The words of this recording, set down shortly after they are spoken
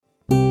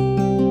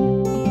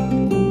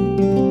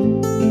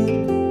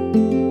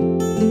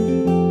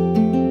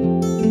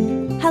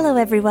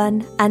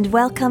everyone, and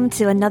welcome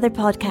to another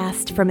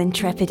podcast from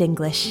Intrepid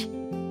English.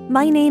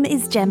 My name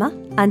is Gemma,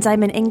 and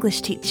I'm an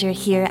English teacher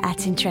here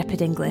at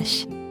Intrepid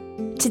English.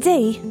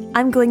 Today,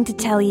 I'm going to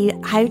tell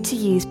you how to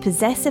use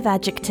possessive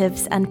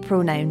adjectives and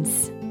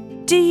pronouns.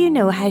 Do you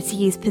know how to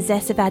use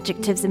possessive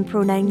adjectives and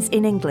pronouns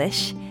in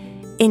English?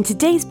 In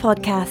today's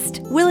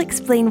podcast, we'll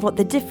explain what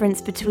the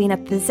difference between a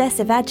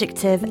possessive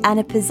adjective and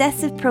a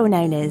possessive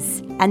pronoun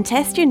is, and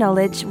test your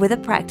knowledge with a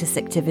practice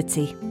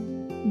activity.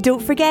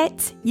 Don't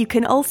forget, you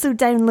can also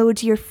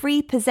download your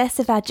free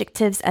possessive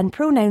adjectives and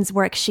pronouns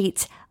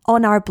worksheet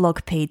on our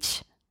blog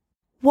page.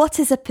 What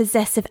is a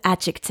possessive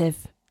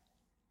adjective?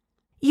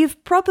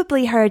 You've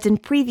probably heard in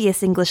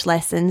previous English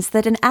lessons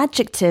that an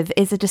adjective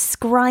is a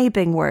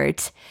describing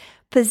word.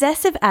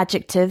 Possessive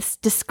adjectives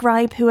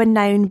describe who a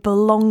noun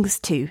belongs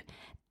to.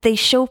 They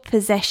show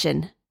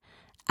possession.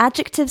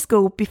 Adjectives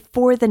go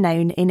before the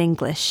noun in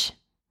English.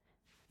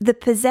 The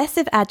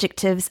possessive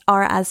adjectives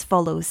are as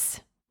follows: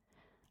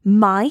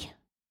 my,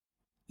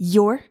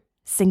 your,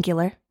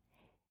 singular,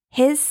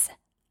 his,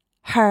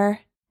 her,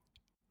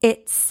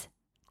 its,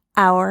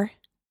 our,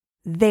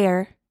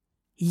 their,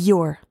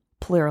 your,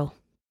 plural.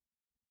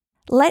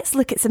 Let's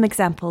look at some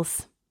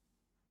examples.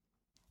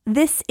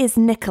 This is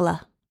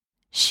Nicola.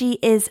 She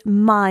is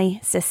my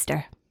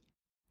sister.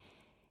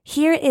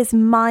 Here is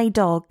my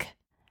dog,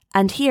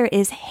 and here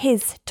is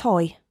his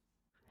toy.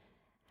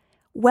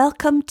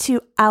 Welcome to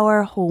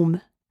our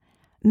home.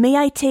 May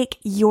I take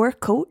your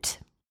coat?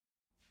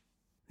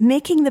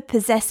 Making the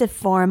possessive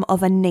form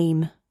of a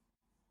name.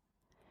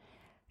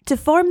 To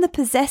form the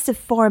possessive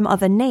form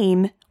of a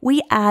name,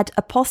 we add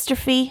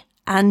apostrophe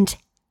and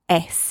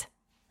S.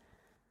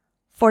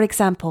 For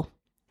example,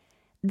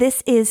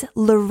 this is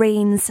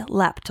Lorraine's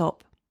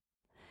laptop.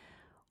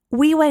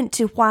 We went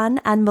to Juan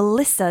and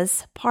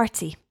Melissa's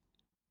party.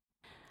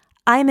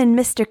 I'm in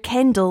Mr.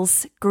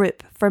 Kendall's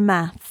group for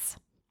maths.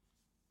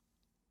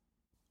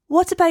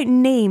 What about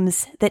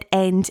names that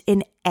end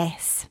in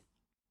S?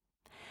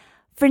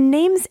 For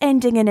names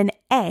ending in an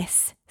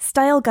S,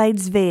 style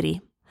guides vary.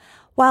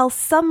 While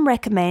some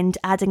recommend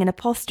adding an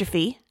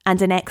apostrophe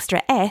and an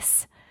extra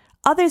S,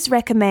 others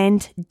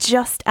recommend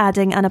just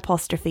adding an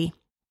apostrophe.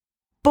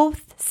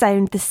 Both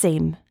sound the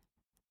same.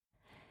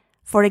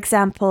 For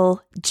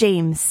example,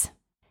 James.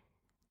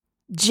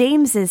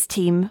 James's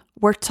team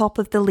were top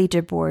of the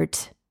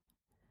leaderboard.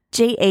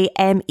 James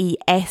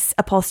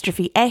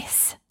apostrophe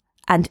S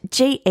and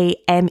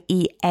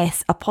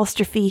James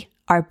apostrophe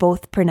are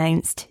both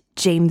pronounced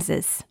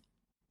James's.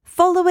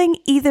 Following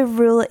either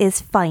rule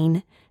is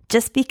fine,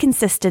 just be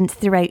consistent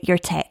throughout your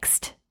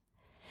text.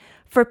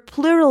 For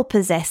plural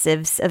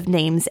possessives of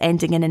names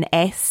ending in an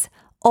S,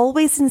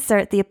 always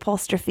insert the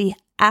apostrophe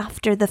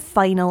after the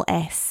final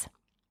S.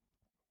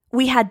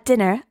 We had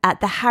dinner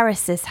at the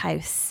Harris's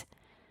house.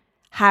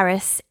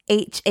 Harris,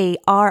 Harris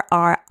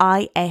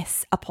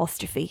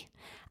apostrophe.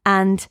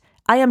 And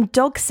I am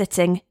dog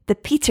sitting the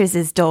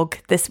Peters' dog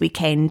this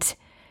weekend.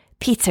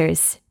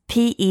 Peters,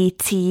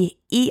 Peters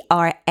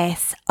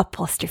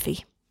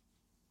apostrophe.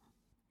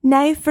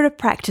 Now for a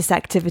practice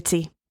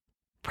activity.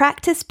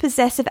 Practice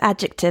possessive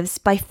adjectives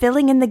by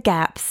filling in the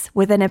gaps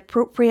with an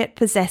appropriate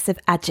possessive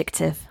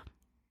adjective.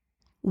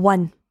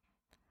 1.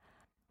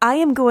 I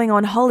am going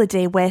on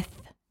holiday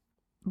with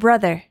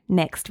brother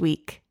next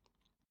week.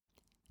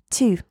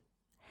 2.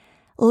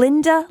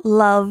 Linda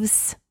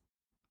loves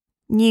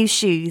new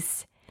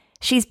shoes.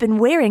 She's been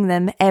wearing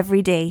them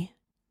every day.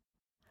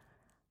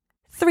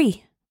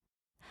 3.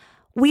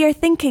 We are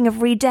thinking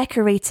of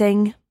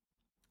redecorating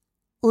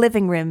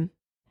living room.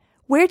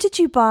 Where did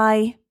you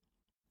buy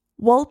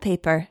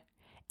wallpaper?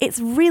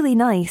 It's really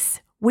nice.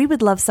 We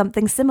would love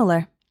something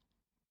similar.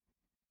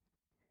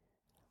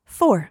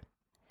 4.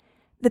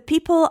 The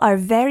people are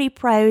very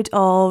proud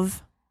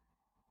of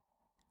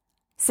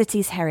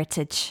city's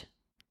heritage.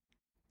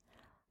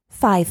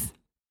 5.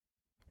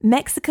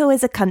 Mexico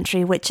is a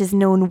country which is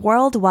known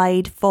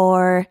worldwide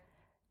for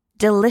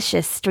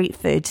delicious street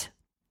food.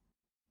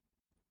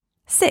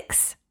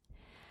 6.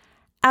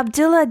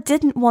 Abdullah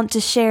didn't want to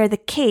share the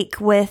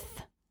cake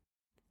with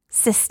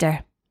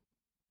sister.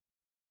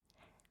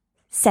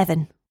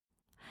 7.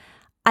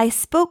 I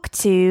spoke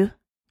to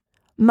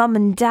Mum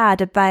and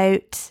Dad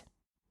about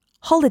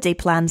holiday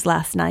plans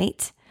last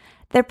night.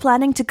 They're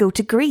planning to go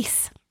to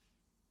Greece.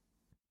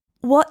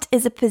 What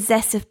is a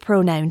possessive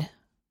pronoun?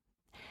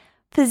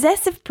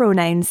 Possessive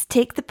pronouns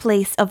take the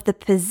place of the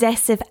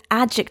possessive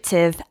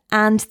adjective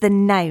and the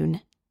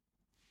noun.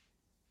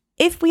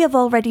 If we have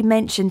already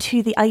mentioned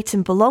who the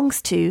item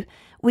belongs to,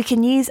 we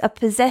can use a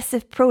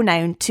possessive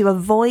pronoun to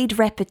avoid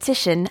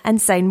repetition and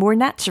sound more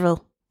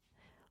natural.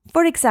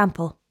 For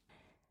example,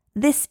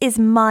 this is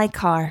my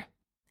car.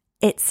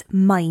 It's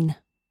mine.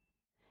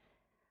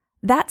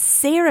 That's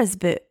Sarah's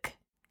book.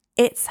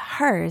 It's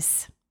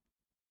hers.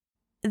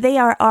 They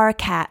are our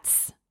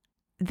cats.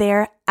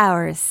 They're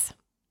ours.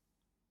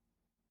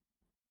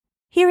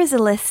 Here is a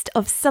list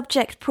of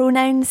subject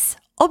pronouns,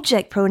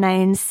 object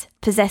pronouns,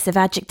 possessive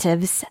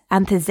adjectives,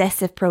 and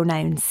possessive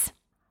pronouns.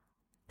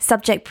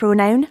 Subject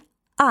pronoun,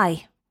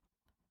 I.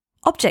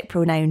 Object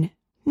pronoun,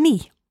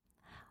 me.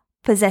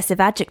 Possessive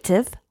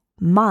adjective,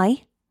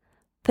 my.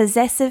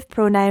 Possessive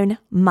pronoun,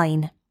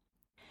 mine.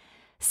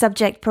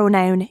 Subject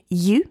pronoun,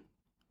 you.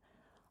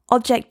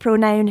 Object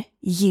pronoun,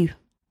 you.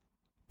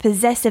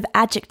 Possessive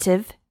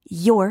adjective,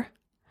 your.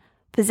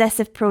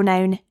 Possessive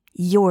pronoun,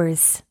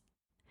 yours.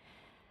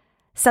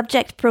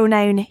 Subject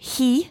pronoun,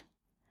 he.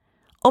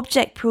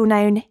 Object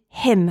pronoun,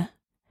 him.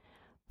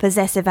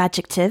 Possessive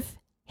adjective,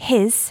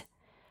 his.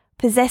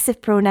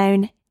 Possessive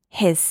pronoun,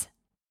 his.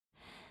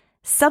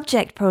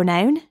 Subject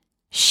pronoun,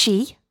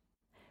 she.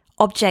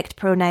 Object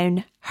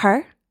pronoun,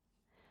 her.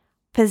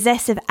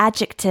 Possessive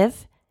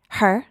adjective,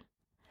 her.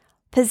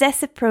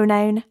 Possessive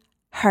pronoun,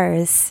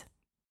 hers.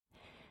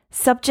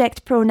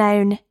 Subject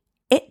pronoun,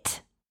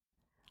 it.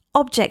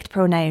 Object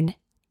pronoun,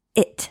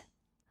 it.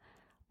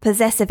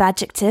 Possessive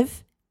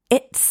adjective,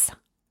 its.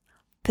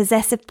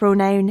 Possessive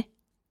pronoun,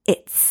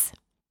 its.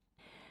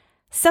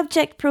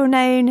 Subject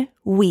pronoun,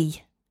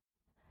 we.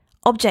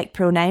 Object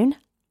pronoun,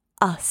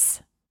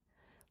 us.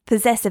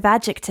 Possessive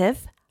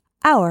adjective,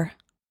 our.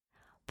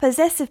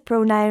 Possessive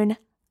pronoun,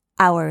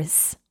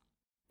 ours.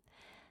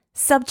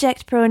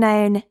 Subject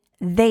pronoun,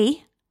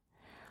 they.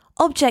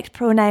 Object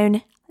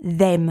pronoun,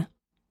 them.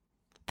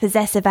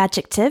 Possessive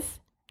adjective,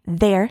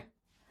 their.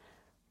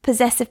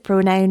 Possessive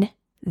pronoun,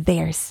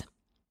 theirs.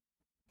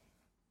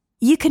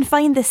 You can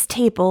find this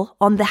table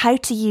on the How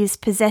to Use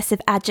Possessive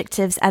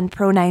Adjectives and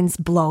Pronouns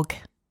blog.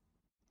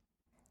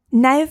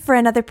 Now for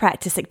another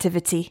practice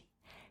activity.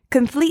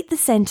 Complete the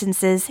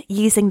sentences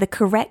using the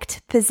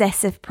correct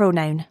possessive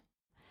pronoun.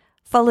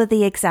 Follow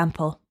the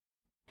example.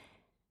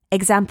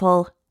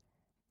 Example: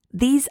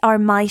 these are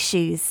my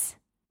shoes.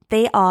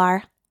 They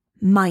are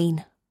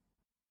mine.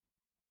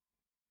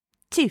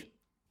 2.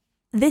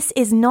 This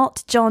is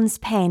not John's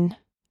pen.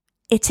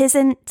 It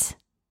isn't.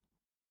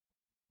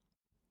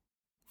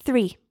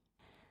 3.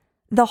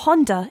 The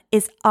Honda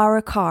is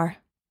our car.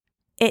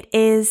 It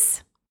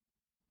is.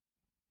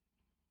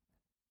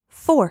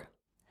 4.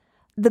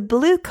 The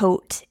blue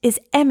coat is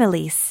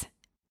Emily's.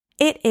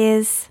 It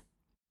is.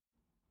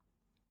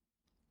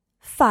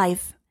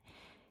 5.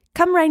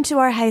 Come round to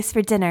our house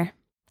for dinner.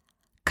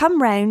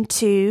 Come round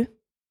to.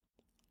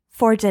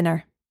 For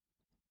dinner.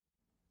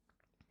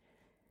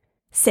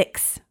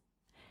 6.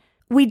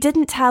 We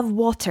didn't have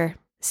water,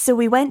 so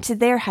we went to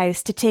their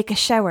house to take a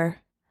shower.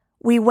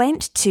 We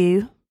went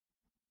to.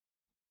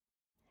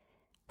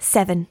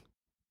 7.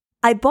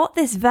 I bought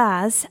this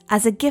vase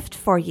as a gift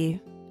for you.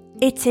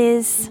 It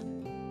is.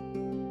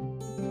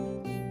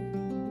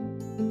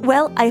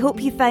 Well, I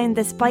hope you found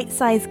this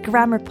bite-sized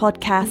grammar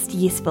podcast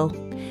useful.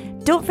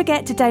 Don't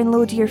forget to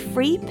download your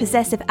free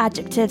possessive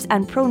adjectives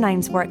and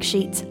pronouns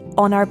worksheet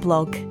on our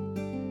blog.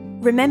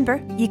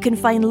 Remember, you can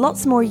find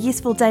lots more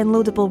useful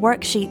downloadable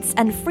worksheets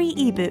and free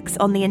ebooks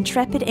on the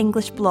Intrepid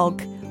English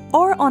blog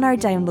or on our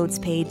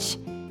downloads page.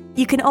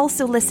 You can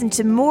also listen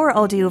to more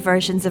audio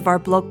versions of our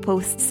blog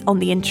posts on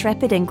the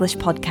Intrepid English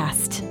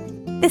podcast.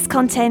 This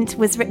content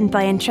was written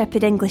by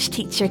Intrepid English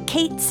teacher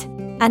Kate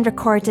and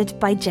recorded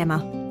by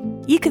Gemma.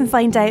 You can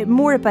find out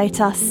more about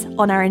us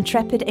on our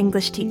Intrepid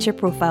English teacher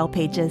profile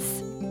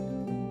pages.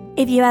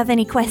 If you have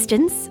any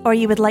questions or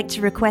you would like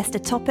to request a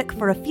topic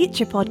for a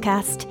future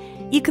podcast,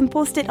 you can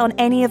post it on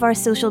any of our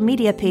social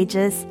media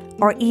pages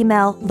or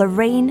email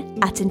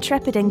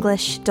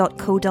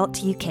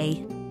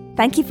lorraine@intrepidenglish.co.uk.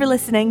 Thank you for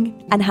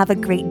listening and have a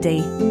great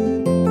day.